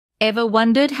Ever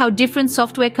wondered how different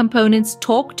software components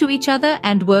talk to each other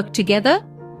and work together?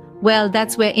 Well,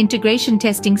 that's where integration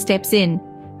testing steps in.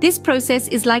 This process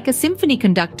is like a symphony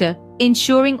conductor,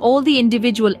 ensuring all the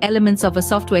individual elements of a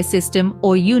software system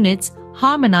or units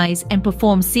harmonize and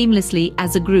perform seamlessly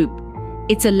as a group.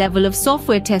 It's a level of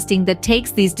software testing that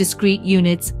takes these discrete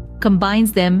units,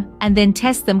 combines them, and then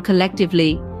tests them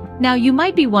collectively. Now you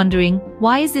might be wondering,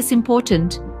 why is this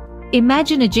important?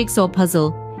 Imagine a jigsaw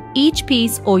puzzle. Each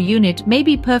piece or unit may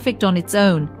be perfect on its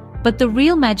own, but the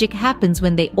real magic happens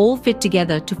when they all fit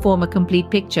together to form a complete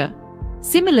picture.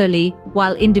 Similarly,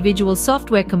 while individual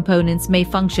software components may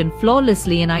function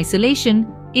flawlessly in isolation,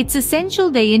 it's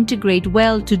essential they integrate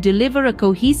well to deliver a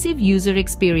cohesive user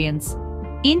experience.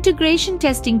 Integration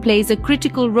testing plays a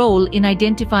critical role in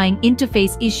identifying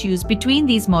interface issues between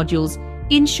these modules,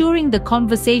 ensuring the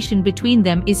conversation between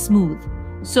them is smooth.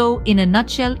 So, in a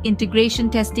nutshell,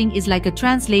 integration testing is like a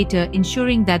translator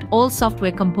ensuring that all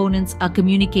software components are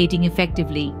communicating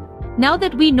effectively. Now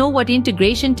that we know what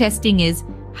integration testing is,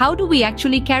 how do we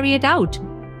actually carry it out?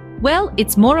 Well,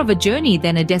 it's more of a journey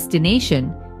than a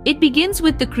destination. It begins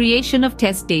with the creation of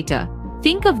test data.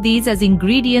 Think of these as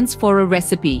ingredients for a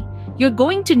recipe. You're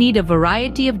going to need a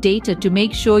variety of data to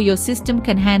make sure your system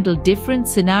can handle different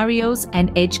scenarios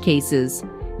and edge cases.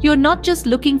 You're not just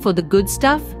looking for the good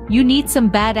stuff, you need some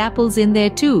bad apples in there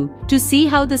too, to see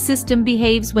how the system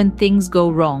behaves when things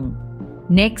go wrong.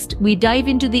 Next, we dive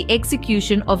into the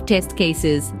execution of test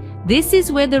cases. This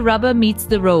is where the rubber meets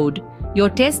the road. Your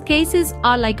test cases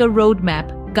are like a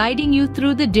roadmap, guiding you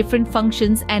through the different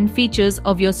functions and features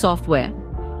of your software.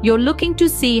 You're looking to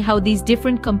see how these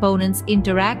different components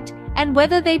interact and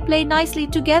whether they play nicely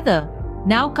together.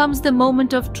 Now comes the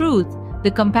moment of truth, the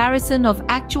comparison of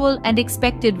actual and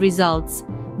expected results.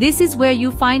 This is where you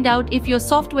find out if your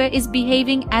software is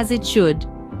behaving as it should.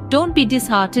 Don't be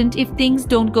disheartened if things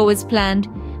don't go as planned.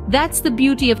 That's the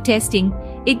beauty of testing.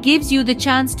 It gives you the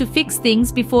chance to fix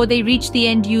things before they reach the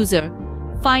end user.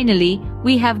 Finally,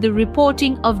 we have the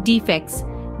reporting of defects.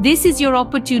 This is your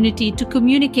opportunity to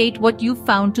communicate what you've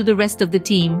found to the rest of the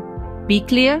team. Be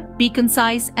clear, be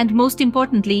concise, and most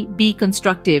importantly, be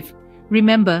constructive.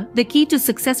 Remember, the key to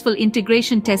successful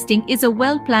integration testing is a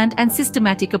well-planned and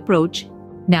systematic approach.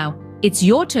 Now, it's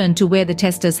your turn to wear the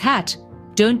tester's hat.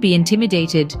 Don't be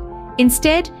intimidated.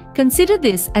 Instead, consider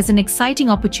this as an exciting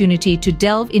opportunity to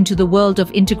delve into the world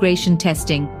of integration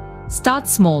testing. Start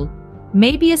small.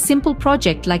 Maybe a simple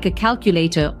project like a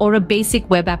calculator or a basic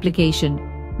web application.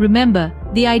 Remember,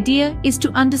 the idea is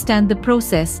to understand the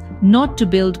process, not to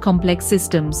build complex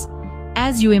systems.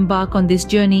 As you embark on this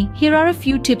journey, here are a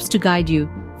few tips to guide you.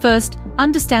 First,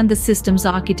 understand the system's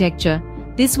architecture.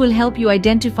 This will help you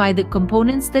identify the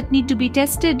components that need to be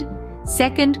tested.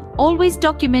 Second, always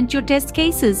document your test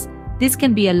cases. This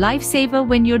can be a lifesaver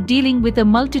when you're dealing with a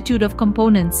multitude of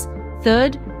components.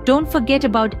 Third, don't forget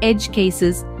about edge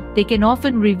cases. They can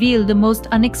often reveal the most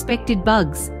unexpected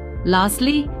bugs.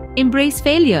 Lastly, embrace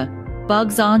failure.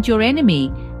 Bugs aren't your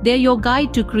enemy. They're your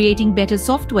guide to creating better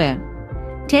software.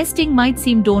 Testing might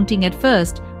seem daunting at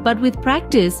first, but with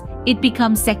practice, it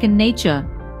becomes second nature.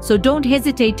 So don't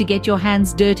hesitate to get your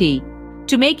hands dirty.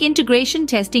 To make integration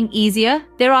testing easier,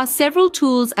 there are several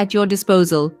tools at your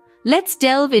disposal. Let's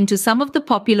delve into some of the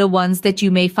popular ones that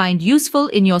you may find useful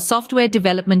in your software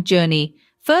development journey.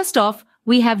 First off,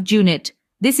 we have Junit.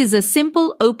 This is a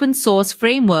simple open source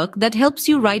framework that helps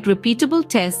you write repeatable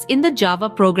tests in the Java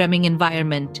programming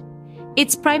environment.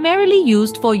 It's primarily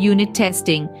used for unit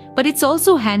testing, but it's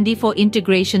also handy for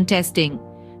integration testing.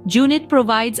 Junit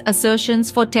provides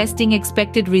assertions for testing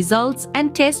expected results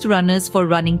and test runners for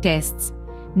running tests.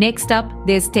 Next up,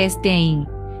 there's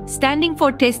TestNG. Standing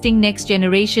for Testing Next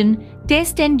Generation,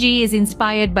 TestNG is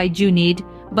inspired by Junit,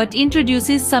 but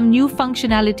introduces some new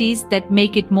functionalities that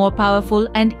make it more powerful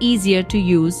and easier to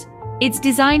use. It's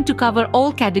designed to cover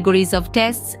all categories of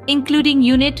tests, including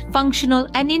unit, functional,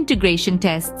 and integration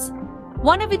tests.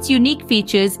 One of its unique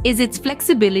features is its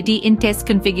flexibility in test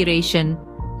configuration.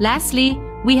 Lastly,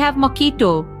 we have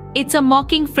Mockito. It's a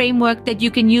mocking framework that you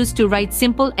can use to write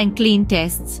simple and clean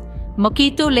tests.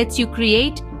 Mockito lets you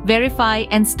create, verify,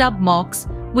 and stub mocks,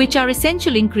 which are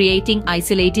essential in creating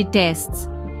isolated tests.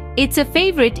 It's a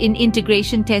favorite in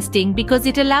integration testing because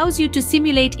it allows you to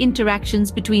simulate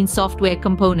interactions between software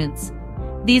components.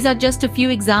 These are just a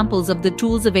few examples of the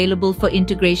tools available for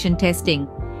integration testing.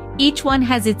 Each one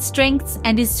has its strengths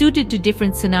and is suited to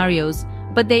different scenarios,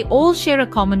 but they all share a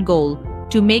common goal: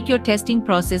 to make your testing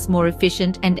process more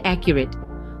efficient and accurate.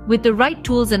 With the right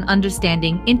tools and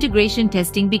understanding, integration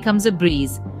testing becomes a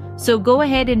breeze. So go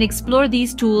ahead and explore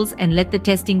these tools and let the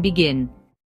testing begin.